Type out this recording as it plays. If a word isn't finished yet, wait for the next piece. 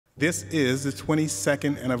This is the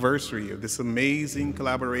 22nd anniversary of this amazing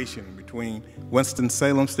collaboration between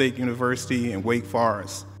Winston-Salem State University and Wake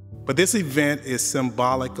Forest. But this event is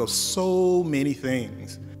symbolic of so many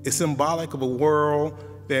things. It's symbolic of a world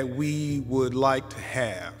that we would like to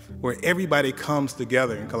have, where everybody comes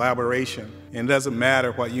together in collaboration. And it doesn't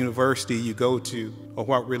matter what university you go to, or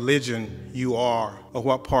what religion you are, or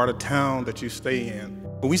what part of town that you stay in.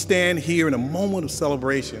 But we stand here in a moment of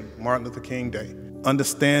celebration, Martin Luther King Day,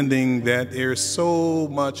 understanding that there's so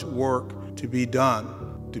much work to be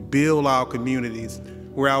done to build our communities,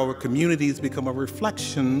 where our communities become a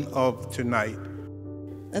reflection of tonight.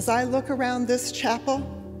 As I look around this chapel,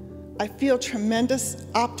 I feel tremendous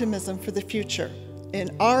optimism for the future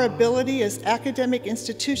in our ability as academic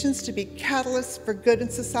institutions to be catalysts for good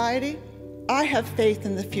in society. I have faith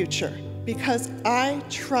in the future because I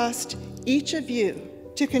trust each of you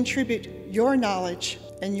to contribute your knowledge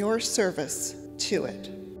and your service to it.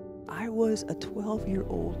 I was a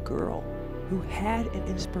 12-year-old girl who had an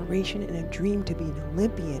inspiration and a dream to be an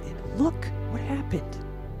Olympian, and look what happened.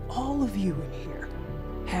 All of you in here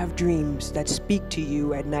have dreams that speak to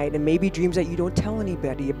you at night, and maybe dreams that you don't tell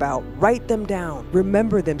anybody about. Write them down,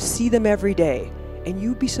 remember them, see them every day, and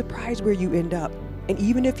you'd be surprised where you end up. And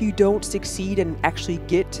even if you don't succeed and actually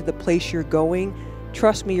get to the place you're going,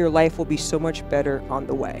 trust me, your life will be so much better on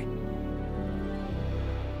the way.